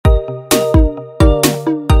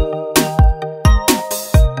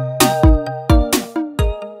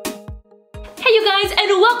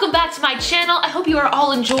back to my channel. I hope you are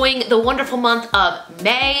all enjoying the wonderful month of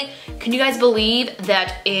May. Can you guys believe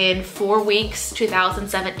that in 4 weeks,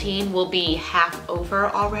 2017 will be half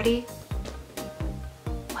over already?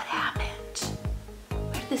 What happened?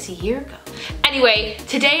 Where did this year go? Anyway,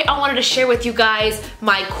 today I wanted to share with you guys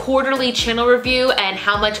my quarterly channel review and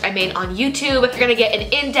how much I made on YouTube. You're gonna get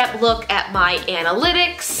an in-depth look at my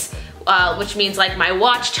analytics, which means like my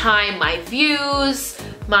watch time, my views,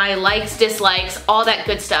 my likes, dislikes, all that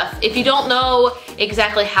good stuff. If you don't know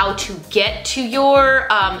exactly how to get to your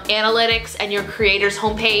analytics and your creator's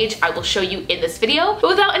homepage, I will show you in this video.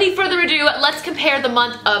 But without any further ado, let's compare the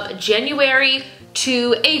month of January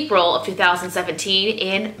to April of 2017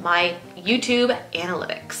 in my YouTube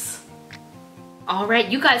analytics. All right,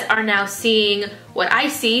 you guys are now seeing what I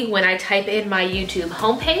see when I type in my YouTube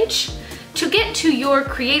homepage. To get to your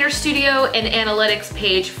Creator Studio and Analytics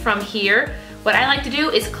page from here, what I like to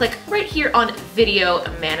do is click right here on Video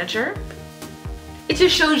Manager. It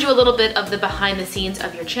just shows you a little bit of the behind the scenes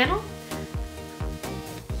of your channel.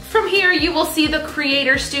 From here, you will see the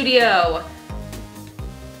Creator Studio.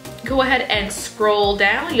 Go ahead and scroll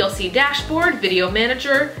down. You'll see Dashboard, Video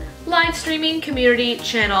Manager, Live Streaming, Community,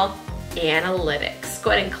 Channel, Analytics.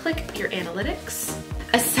 Go ahead and click your Analytics.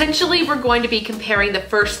 Essentially, we're going to be comparing the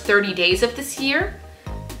first 30 days of this year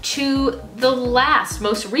to the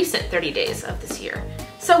most recent 30 days of this year.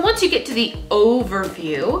 So once you get to the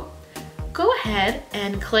overview, go ahead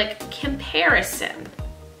and click Comparison.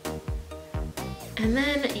 And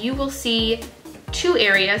then you will see 2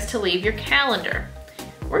 areas to leave your calendar.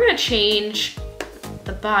 We're gonna change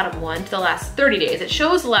the bottom one to the last 30 days. It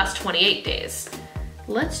shows the last 28 days.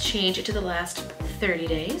 Let's change it to the last 30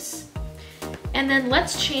 days. And then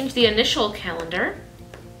let's change the initial calendar.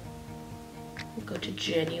 We'll go to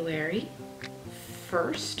January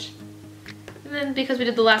 1st. And then because we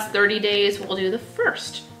did the last 30 days, we'll do the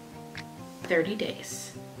first 30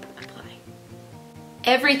 days. Apply.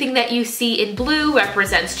 Everything that you see in blue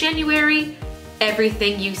represents January.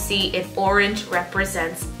 Everything you see in orange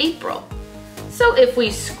represents April. So if we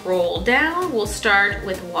scroll down, we'll start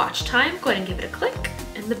with watch time. Go ahead and give it a click.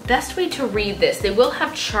 And the best way to read this, they will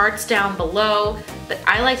have charts down below, but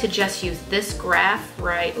I like to just use this graph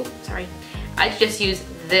right, I just use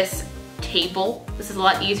this table. This is a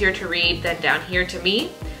lot easier to read than down here to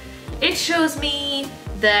me. It shows me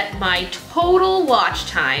that my total watch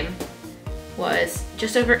time was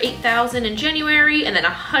just over 8,000 in January and then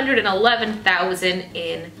 111,000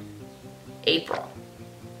 in April.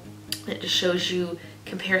 It just shows you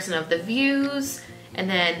comparison of the views and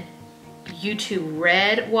then YouTube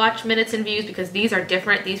Red watch minutes and views, because these are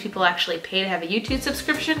different. These people actually pay to have a YouTube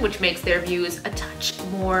subscription, which makes their views a touch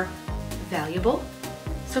more valuable.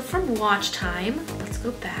 So from watch time, let's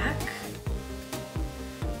go back.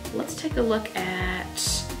 Let's take a look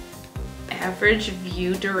at average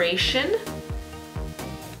view duration.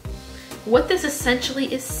 What this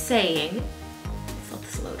essentially is saying, let's let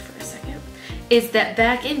this load for a second, is that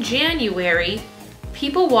back in January,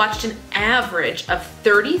 people watched an average of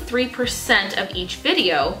 33% of each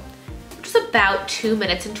video, which is about 2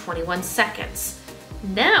 minutes and 21 seconds.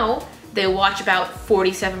 Now, they watch about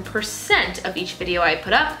 47% of each video I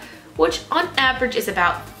put up, which on average is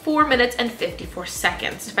about 4 minutes and 54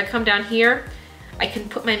 seconds. If I come down here, I can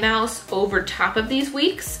put my mouse over top of these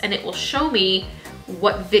weeks and it will show me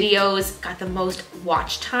what videos got the most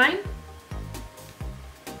watch time.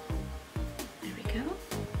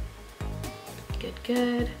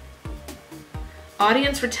 Good.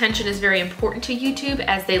 Audience retention is very important to YouTube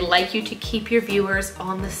as they like you to keep your viewers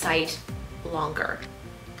on the site longer.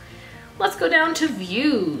 Let's go down to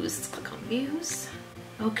views. Let's click on views.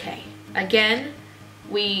 Okay, again,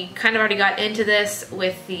 we kind of already got into this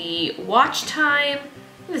with the watch time.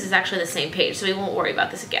 This is actually the same page, so we won't worry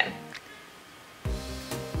about this again.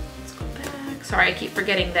 Let's go back. Sorry, I keep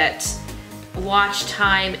forgetting that watch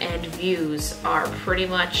time and views are pretty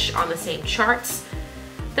much on the same charts.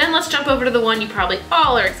 Then let's jump over to the one you probably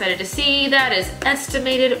all are excited to see. That is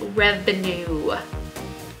estimated revenue. All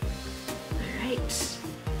right.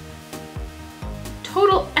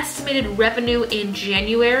 Total estimated revenue in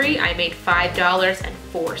January, I made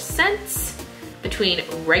 $5.04 between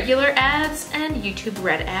regular ads and YouTube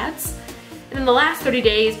Red ads. And in the last 30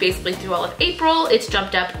 days, basically through all of April, it's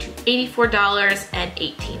jumped up to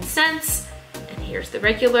 $84.18. And here's the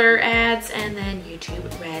regular ads and then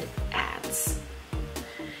YouTube Red ads.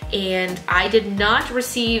 And I did not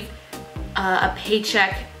receive a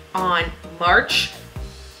paycheck on March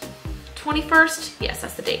 21st. Yes,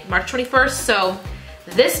 that's the date, March 21st. So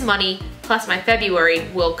this money plus my February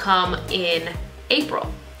will come in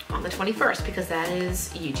April on the 21st because that is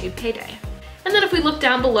YouTube payday. And then if we look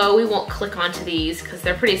down below, we won't click onto these because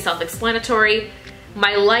they're pretty self-explanatory.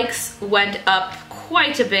 My likes went up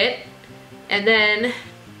quite a bit, and then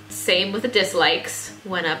same with the dislikes,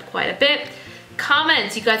 went up quite a bit.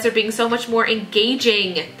 Comments, you guys are being so much more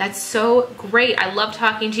engaging. That's so great. I love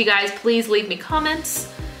talking to you guys. Please leave me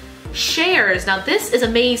comments. Shares, now this is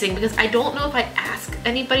amazing because I don't know if I ask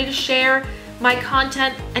anybody to share my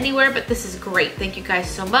content anywhere, but this is great. Thank you guys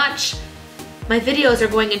so much. My videos are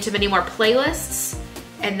going into many more playlists,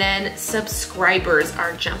 and then subscribers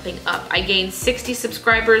are jumping up. I gained 60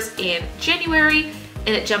 subscribers in January,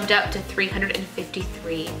 and it jumped up to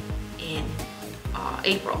 353 in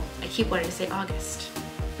April. I keep wanting to say August.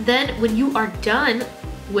 Then when you are done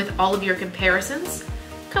with all of your comparisons,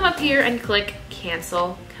 come up here and click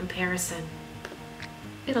Cancel Comparison.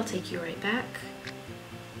 It'll take you right back.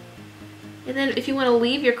 And then if you want to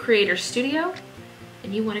leave your Creator Studio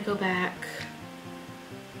and you want to go back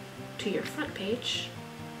to your front page,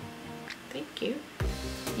 thank you,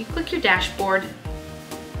 you click your dashboard,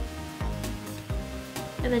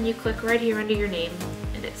 and then you click right here under your name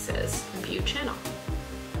and it says View Channel.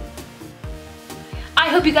 I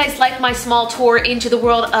hope you guys like my small tour into the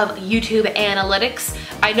world of YouTube analytics.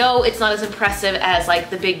 I know it's not as impressive as like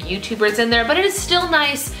the big YouTubers in there, but it is still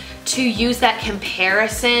nice to use that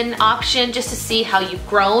comparison option just to see how you've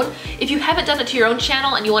grown. If you haven't done it to your own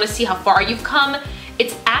channel and you want to see how far you've come,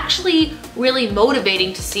 it's actually really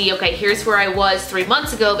motivating to see, okay, here's where I was 3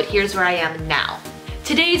 months ago, but here's where I am now.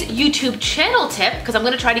 Today's YouTube channel tip, because I'm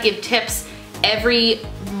going to try to give tips every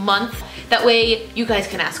month. That way you guys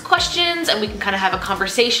can ask questions and we can kind of have a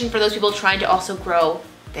conversation for those people trying to also grow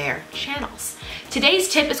their channels. Today's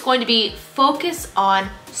tip is going to be focus on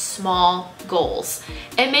small goals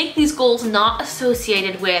and make these goals not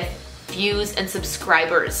associated with views and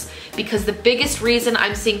subscribers, because the biggest reason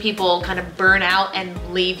I'm seeing people kind of burn out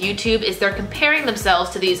and leave YouTube is they're comparing themselves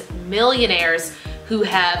to these millionaires who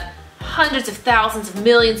have hundreds of thousands of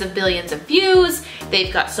millions of billions of views.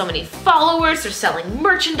 They've got so many followers, they're selling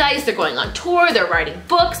merchandise, they're going on tour, they're writing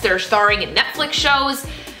books, they're starring in Netflix shows.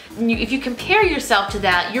 If you compare yourself to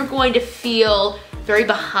that, you're going to feel very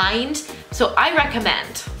behind. So I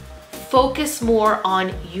recommend focus more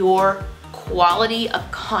on your quality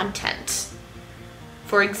of content.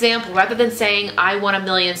 For example, rather than saying I want 1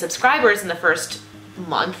 million subscribers in the first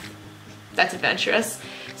month, that's adventurous,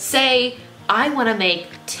 say I want to make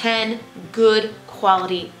 10 good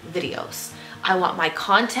quality videos. I want my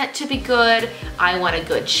content to be good. I want a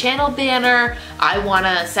good channel banner. I want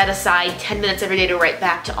to set aside 10 minutes every day to write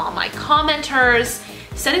back to all my commenters.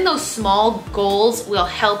 Setting those small goals will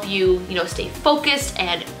help you, stay focused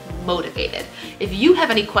and motivated. If you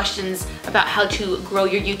have any questions about how to grow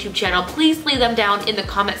your YouTube channel, please leave them down in the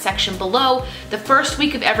comment section below. The first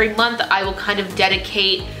week of every month, I will kind of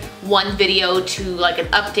dedicate one video to like an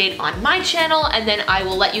update on my channel, and then I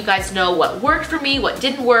will let you guys know what worked for me, what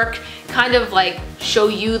didn't work, kind of like show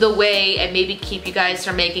you the way and maybe keep you guys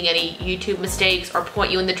from making any YouTube mistakes or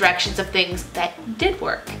point you in the directions of things that did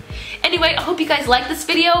work. Anyway, I hope you guys liked this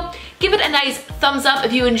video. Give it a nice thumbs up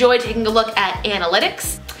if you enjoyed taking a look at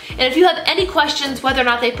analytics. And if you have any questions, whether or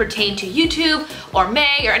not they pertain to YouTube or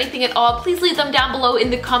May or anything at all, please leave them down below in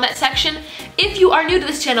the comment section. If you are new to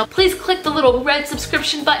this channel, please click the little red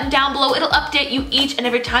subscription button down below. It'll update you each and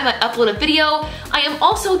every time I upload a video. I am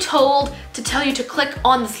also told to tell you to click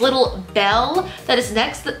on this little bell that is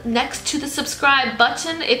next to the subscribe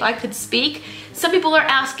button, if I could speak. Some people are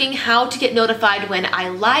asking how to get notified when I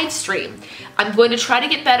live stream. I'm going to try to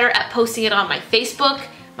get better at posting it on my Facebook,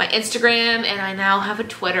 my Instagram, and I now have a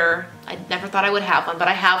Twitter. I never thought I would have one, but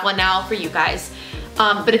I have one now for you guys.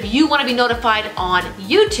 But if you want to be notified on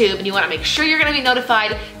YouTube and you want to make sure you're going to be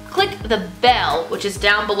notified, click the bell, which is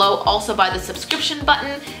down below, also by the subscription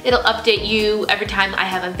button. It'll update you every time I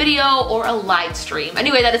have a video or a live stream.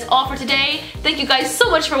 Anyway, that is all for today. Thank you guys so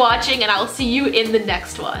much for watching, and I will see you in the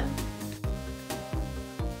next one.